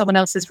order on someone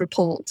else's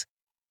report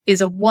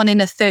is a 1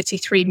 in a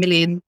 33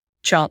 million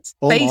chance.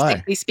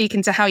 Basically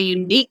speaking to how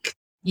unique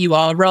you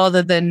are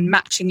rather than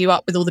matching you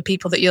up with all the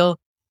people that you're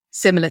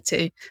similar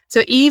to.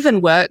 So it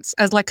even works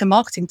as like a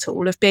marketing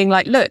tool of being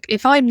like, look,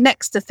 if I'm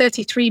next to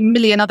 33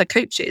 million other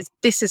coaches,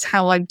 this is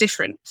how I'm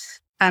different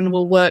and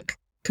will work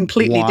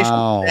completely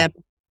different to them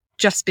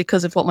just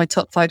because of what my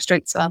top 5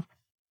 strengths are.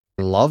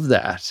 Love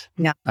that.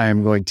 Yeah. I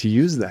am going to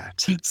use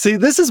that. See,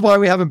 this is why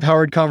we have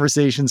empowered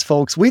conversations,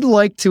 folks. We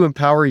like to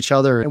empower each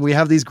other and we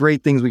have these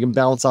great things we can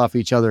bounce off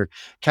each other.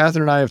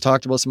 Catherine and I have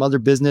talked about some other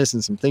business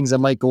and some things that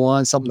might go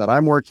on, something that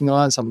I'm working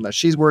on, something that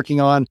she's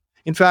working on.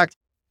 In fact,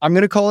 I'm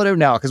going to call it out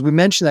now because we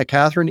mentioned that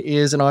Catherine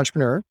is an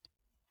entrepreneur.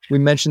 We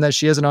mentioned that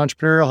she has an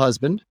entrepreneurial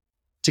husband.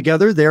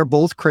 Together, they're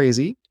both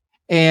crazy.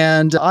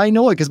 And I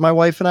know it because my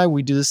wife and I,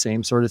 we do the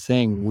same sort of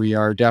thing. We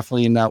are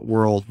definitely in that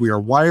world. We are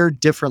wired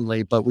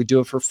differently, but we do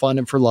it for fun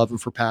and for love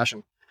and for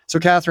passion. So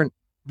Catherine,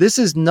 this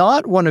is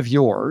not one of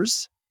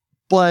yours,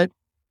 but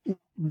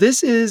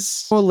this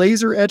is a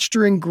laser etched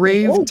or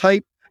engraved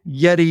type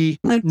Yeti.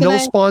 No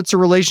sponsor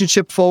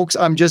relationship, folks.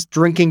 I'm just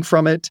drinking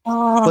from it.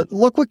 But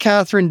look what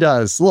Catherine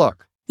does.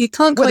 Look. You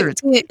can't quite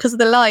see it because of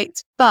the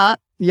light, but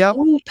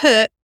we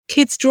put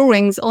kids'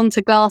 drawings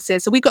onto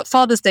glasses. So we've got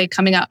Father's Day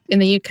coming up in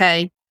the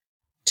UK.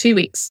 2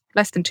 weeks,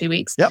 less than 2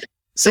 weeks. Yep.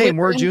 Same.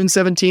 We're June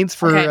 17th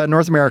for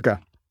North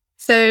America.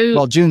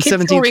 So June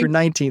 17th through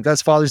 19th.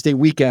 That's Father's Day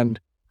weekend.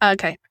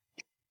 Okay.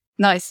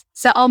 Nice.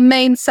 So our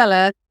main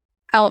seller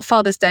out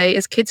Father's Day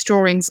is kids'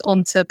 drawings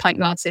onto pint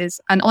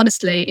glasses. And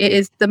honestly, it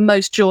is the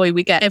most joy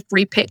we get.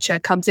 Every picture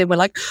comes in. We're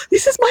like,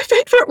 this is my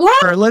favorite one.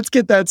 Right, let's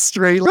get that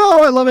straight.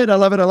 Oh, I love it. I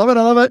love it. I love it.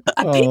 I love it.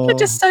 People are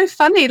just so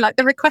funny. Like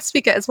the requests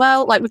we get as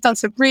well. Like we've done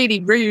some really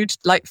rude,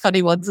 like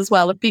funny ones as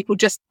well of people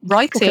just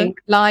writing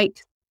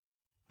like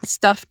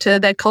stuff to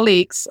their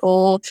colleagues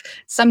or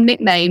some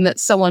nickname that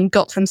someone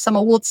got from some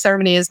awards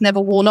ceremony has never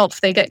worn off.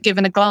 They get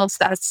given a glass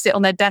that has to sit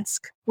on their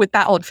desk with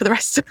that on for the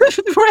rest of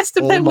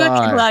their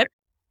working life.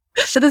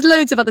 So there's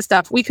loads of other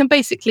stuff. We can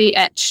basically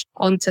etch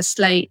onto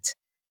slate,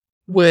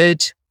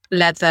 wood,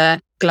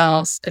 leather,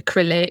 glass,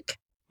 acrylic.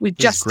 We've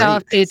just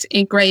started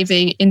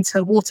engraving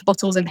into water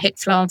bottles and hip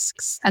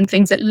flasks and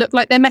things that look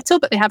like they're metal,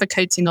 but they have a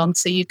coating on.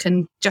 So you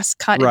can just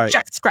kind of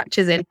jack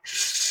scratches in.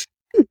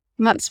 And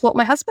that's what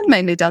my husband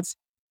mainly does.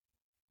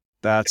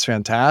 That's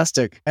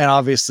fantastic. And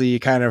obviously you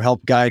kind of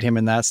help guide him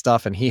in that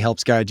stuff and he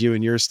helps guide you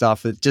in your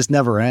stuff. It just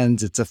never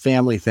ends. It's a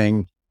family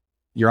thing.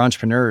 You're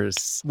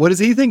entrepreneurs. What does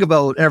he think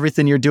about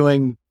everything you're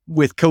doing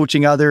with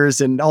coaching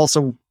others? And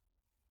also,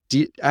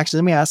 actually,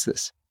 let me ask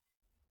this.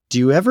 Do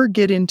you ever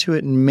get into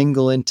it and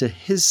mingle into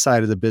his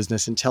side of the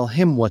business and tell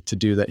him what to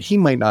do that he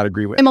might not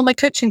agree with? I'm on my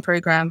coaching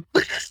program.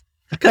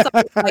 Because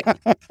I'm like,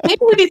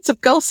 maybe we need some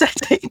goal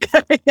setting.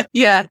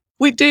 Yeah,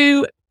 we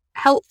do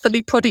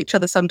helpfully prod each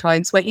other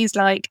sometimes where he's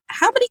like,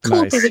 how many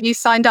courses have you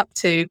signed up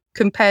to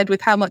compared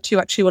with how much you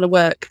actually want to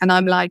work? And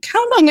I'm like,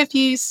 how long have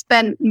you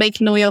spent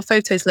making all your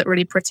photos look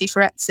really pretty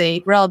for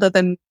Etsy rather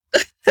than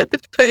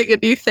putting a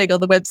new thing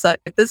on the website?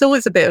 There's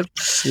always a bit of,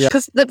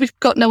 because we've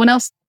got no one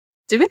else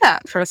doing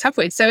that for us, have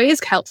we? So it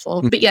is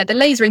helpful. But yeah, the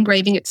laser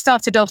engraving, it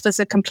started off as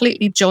a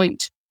completely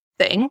joint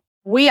thing.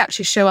 We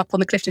actually show up on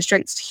the Clifton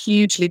Strengths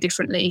hugely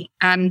differently.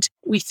 And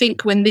we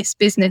think when this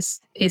business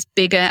is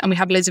bigger and we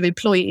have loads of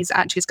employees,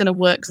 actually it's going to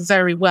work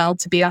very well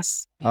to be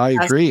us. I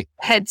agree.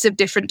 Heads of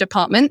different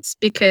departments,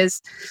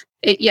 because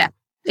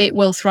it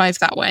will thrive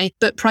that way.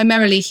 But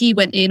primarily he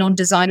went in on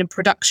design and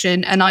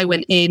production, and I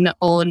went in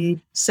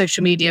on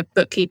social media,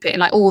 bookkeeping,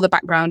 like all the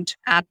background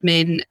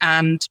admin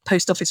and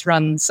post office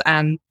runs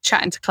and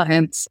chatting to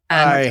clients.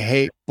 I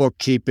hate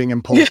bookkeeping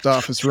and post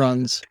office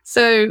runs.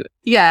 So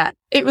yeah,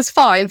 it was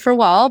fine for a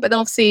while, but then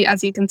obviously,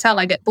 as you can tell,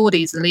 I get bored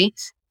easily,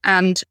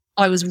 and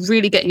I was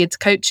really getting into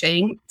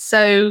coaching.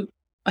 So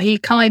he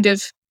kind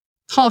of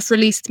half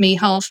released me,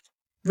 half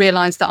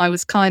realized that I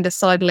was kind of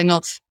sidling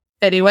off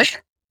anyway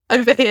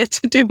over here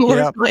to do more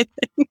of my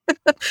thing.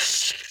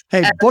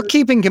 Hey,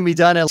 bookkeeping can be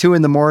done at 2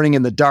 a.m.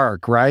 in the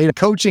dark, right?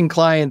 Coaching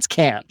clients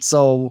can't.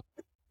 So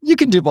you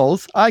can do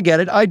both. I get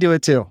it. I do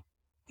it too.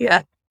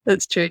 Yeah,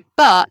 that's true.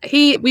 But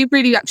we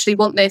really actually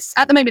want this.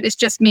 At the moment, it's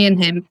just me and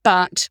him,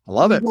 but I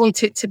love it. We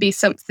want it to be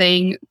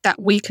something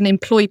that we can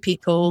employ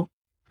people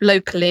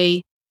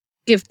locally,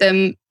 give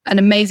them an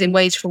amazing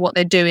wage for what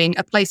they're doing,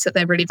 a place that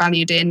they're really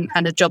valued in,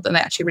 and a job that they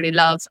actually really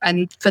love.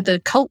 And for the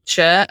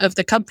culture of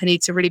the company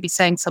to really be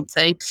saying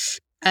something.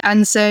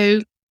 And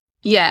so,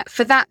 yeah,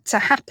 for that to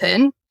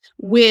happen,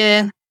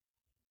 we're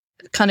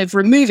kind of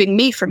removing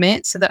me from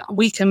it so that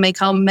we can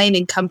make our main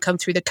income come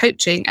through the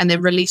coaching, and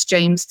then release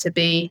James to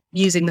be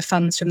using the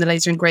funds from the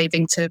laser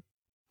engraving to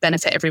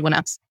benefit everyone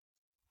else.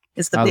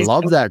 I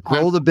love that.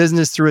 Grow the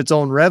business through its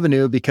own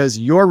revenue, because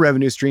your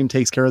revenue stream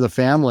takes care of the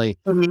family.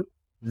 Mm-hmm.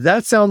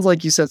 That sounds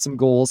like you set some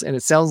goals, and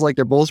it sounds like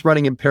they're both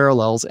running in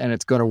parallels, and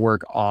it's going to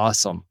work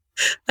awesome.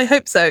 I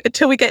hope so.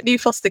 Until we get new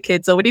foster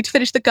kids, or we need to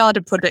finish the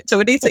garden project, or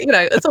we need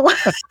to, it's all.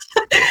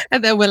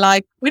 And then we're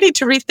like, we need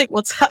to rethink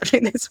what's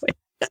happening this week.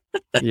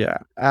 Yeah,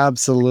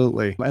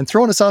 absolutely. And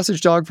throwing a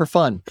sausage dog for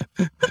fun.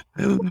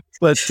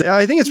 But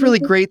I think it's really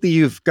great that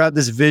you've got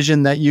this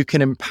vision that you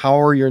can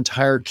empower your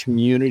entire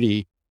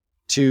community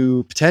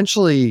to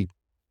potentially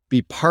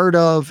be part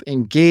of,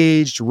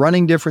 engaged,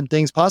 running different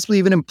things, possibly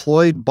even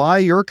employed by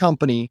your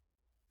company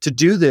to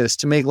do this,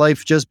 to make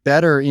life just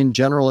better in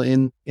general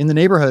in the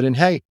neighborhood. And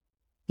hey,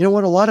 you know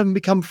what? A lot of them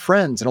become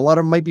friends, and a lot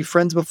of them might be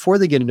friends before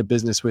they get into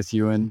business with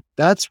you. And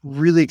that's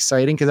really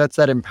exciting, because that's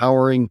that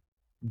empowering,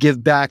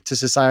 give back to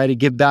society,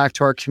 give back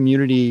to our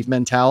community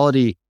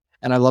mentality.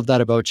 And I love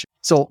that about you.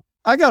 So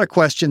I got a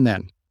question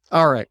then.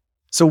 All right.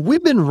 So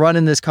we've been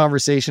running this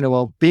conversation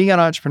about being an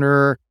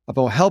entrepreneur,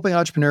 about helping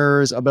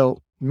entrepreneurs,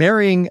 about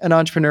marrying an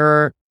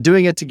entrepreneur,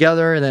 doing it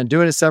together and then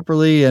doing it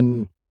separately,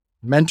 and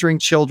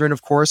mentoring children,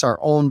 of course, our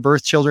own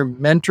birth children,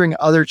 mentoring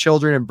other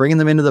children and bringing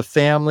them into the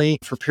family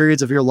for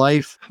periods of your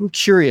life. I'm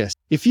curious,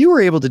 if you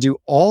were able to do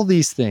all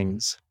these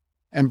things,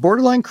 and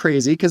borderline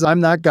crazy, because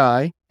I'm that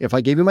guy, if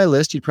I gave you my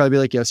list, you'd probably be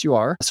like, yes, you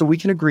are. So we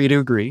can agree to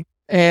agree.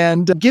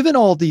 And given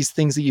all these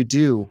things that you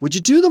do, would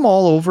you do them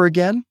all over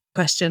again?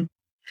 Question.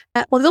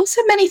 Well, there's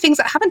also many things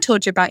that I haven't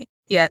told you about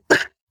yet.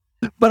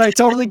 But I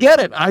totally get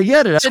it. I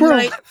get it.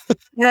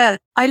 Yeah.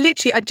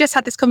 I just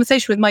had this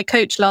conversation with my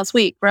coach last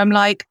week where I'm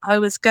like, I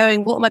was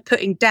going, what am I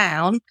putting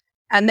down?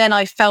 And then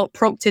I felt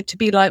prompted to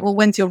be like, well,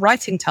 when's your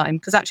writing time?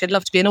 Because actually I'd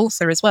love to be an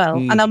author as well.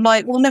 And I'm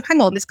like, well, no,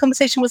 hang on. This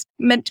conversation was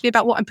meant to be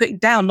about what I'm putting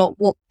down, not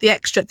what the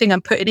extra thing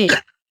I'm putting in.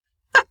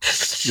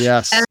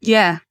 Yes.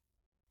 Yeah.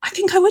 I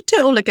think I would do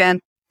it all again.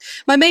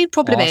 My main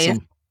problem is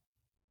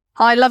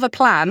I love a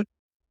plan,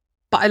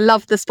 but I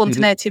love the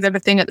spontaneity of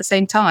everything at the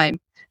same time.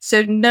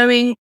 So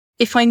knowing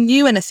if I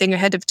knew anything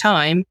ahead of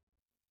time,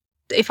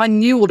 if I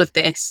knew all of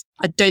this,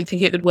 I don't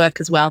think it would work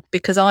as well,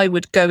 because I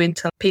would go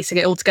into piecing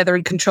it all together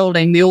and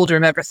controlling the order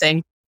of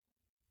everything.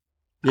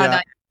 Yeah. And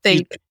I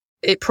think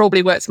it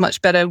probably works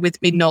much better with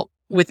me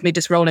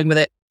just rolling with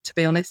it, to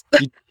be honest.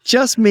 You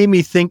just made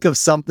me think of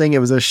something. It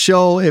was a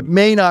show. It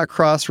may not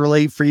cross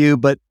relate for you,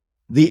 but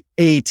The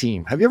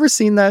A-Team. Have you ever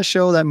seen that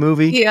show, that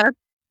movie? Yeah.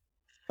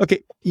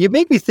 Okay. You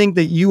make me think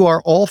that you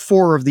are all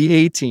 4 of the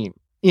A-Team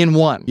in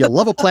one. You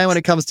love a plan when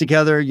it comes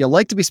together. You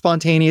like to be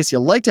spontaneous. You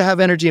like to have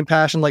energy and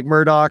passion like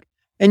Murdoch.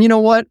 And you know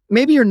what?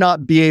 Maybe you're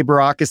not B.A.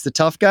 Baracus, the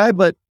tough guy,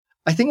 but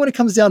I think when it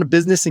comes down to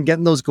business and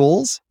getting those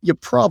goals, you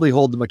probably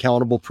hold them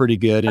accountable pretty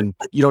good, and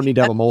you don't need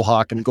to have a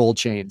mohawk and gold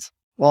chains.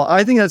 Well,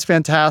 I think that's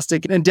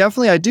fantastic. And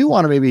definitely, I do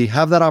want to maybe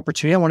have that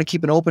opportunity. I want to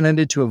keep it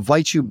open-ended to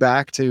invite you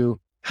back to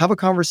have a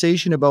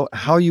conversation about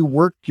how you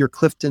work your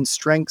Clifton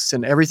strengths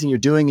and everything you're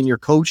doing in your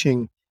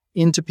coaching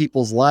into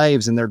people's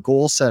lives and their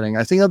goal setting.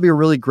 I think that'd be a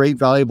really great,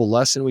 valuable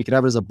lesson. We could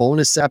have it as a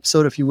bonus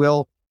episode, if you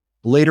will,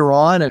 later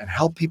on, and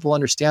help people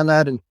understand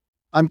that. And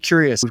I'm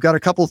curious, we've got a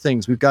couple of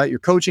things. We've got your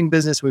coaching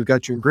business. We've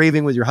got your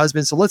engraving with your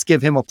husband. So let's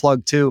give him a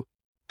plug too.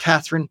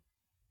 Catherine,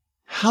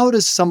 how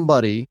does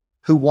somebody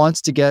who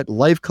wants to get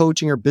life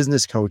coaching or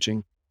business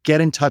coaching get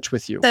in touch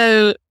with you?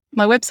 So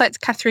my website's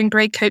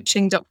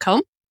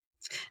catherinegraycoaching.com,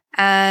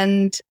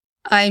 and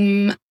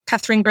I'm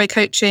Catherine Gray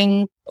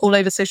Coaching all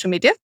over social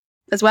media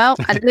as well.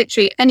 And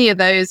literally any of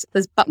those,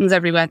 there's buttons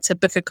everywhere to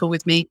book a call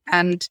with me.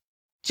 And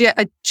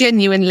I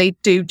genuinely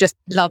do just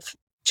love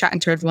chatting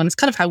to everyone. It's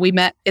kind of how we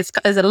met.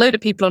 There's a load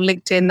of people on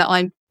LinkedIn that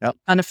I'm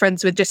kind of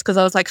friends with just because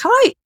I was like,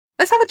 hi,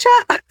 let's have a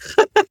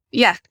chat.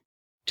 Yeah,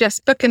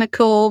 just booking a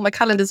call. My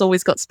calendar's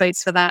always got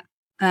space for that,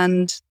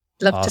 and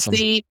love to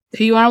see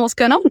who you are and what's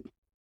going on.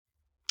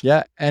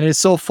 Yeah, and it's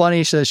so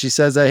funny. She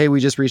says that, hey, we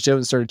just reached out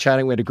and started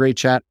chatting. We had a great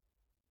chat.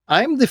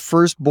 I'm the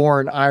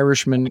firstborn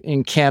Irishman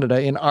in Canada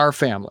in our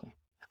family.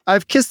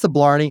 I've kissed the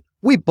Blarney.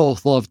 We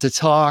both love to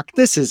talk.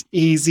 This is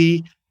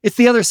easy. It's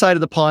the other side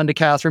of the pond to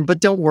Catherine, but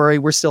don't worry,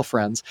 we're still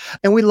friends.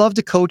 And we love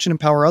to coach and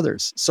empower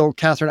others. So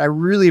Catherine, I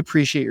really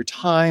appreciate your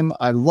time.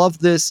 I love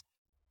this.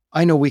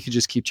 I know we could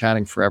just keep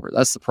chatting forever.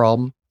 That's the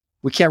problem.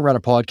 We can't run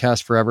a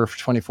podcast forever for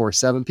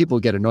 24/7. People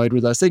would get annoyed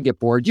with us. They'd get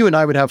bored. You and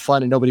I would have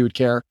fun and nobody would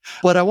care.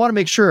 But I want to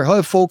make sure,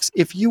 folks,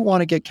 if you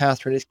want to get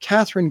Catherine, it's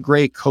Catherine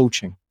Gray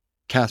Coaching.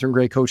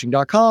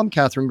 CatherineGrayCoaching.com,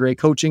 Catherine Gray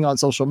Coaching on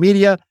social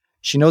media.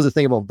 She knows a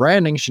thing about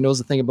branding. She knows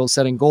a thing about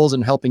setting goals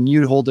and helping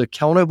you hold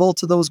accountable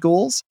to those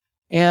goals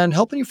and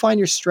helping you find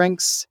your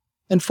strengths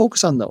and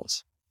focus on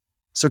those.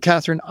 So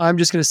Catherine, I'm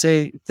just going to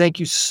say thank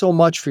you so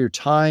much for your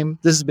time.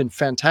 This has been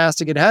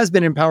fantastic. It has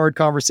been an empowered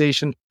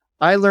conversation.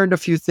 I learned a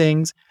few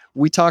things.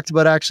 We talked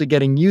about actually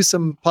getting you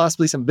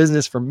possibly some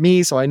business from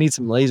me. So I need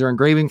some laser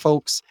engraving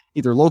folks,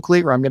 either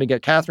locally or I'm going to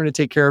get Catherine to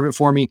take care of it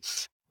for me.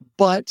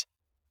 But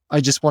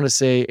I just want to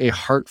say a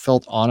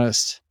heartfelt,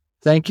 honest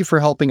thank you for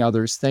helping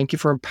others. Thank you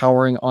for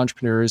empowering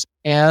entrepreneurs.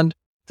 And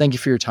thank you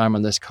for your time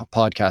on this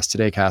podcast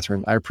today,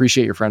 Catherine. I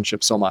appreciate your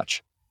friendship so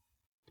much.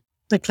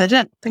 My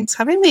pleasure. Thanks for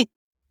having me.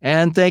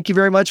 And thank you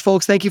very much,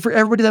 folks. Thank you for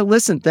everybody that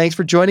listened. Thanks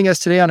for joining us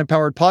today on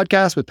Empowered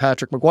Podcast with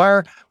Patrick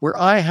McGuire, where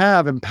I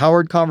have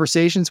empowered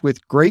conversations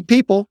with great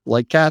people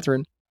like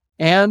Catherine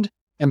and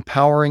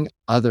empowering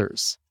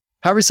others.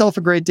 Have yourself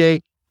a great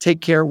day. Take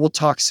care. We'll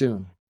talk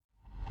soon.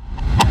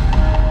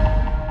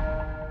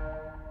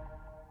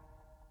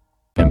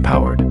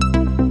 Empowered.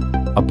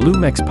 A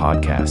BlueMex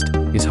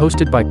podcast is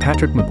hosted by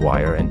Patrick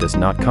McGuire and does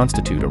not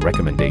constitute a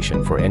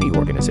recommendation for any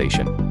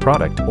organization,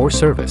 product, or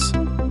service.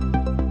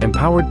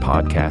 Empowered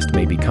Podcast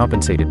may be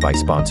compensated by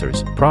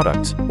sponsors,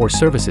 products, or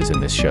services in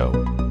this show.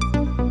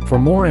 For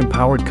more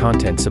empowered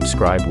content,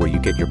 subscribe where you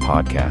get your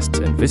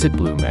podcasts and visit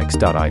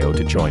bluemex.io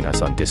to join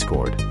us on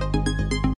Discord.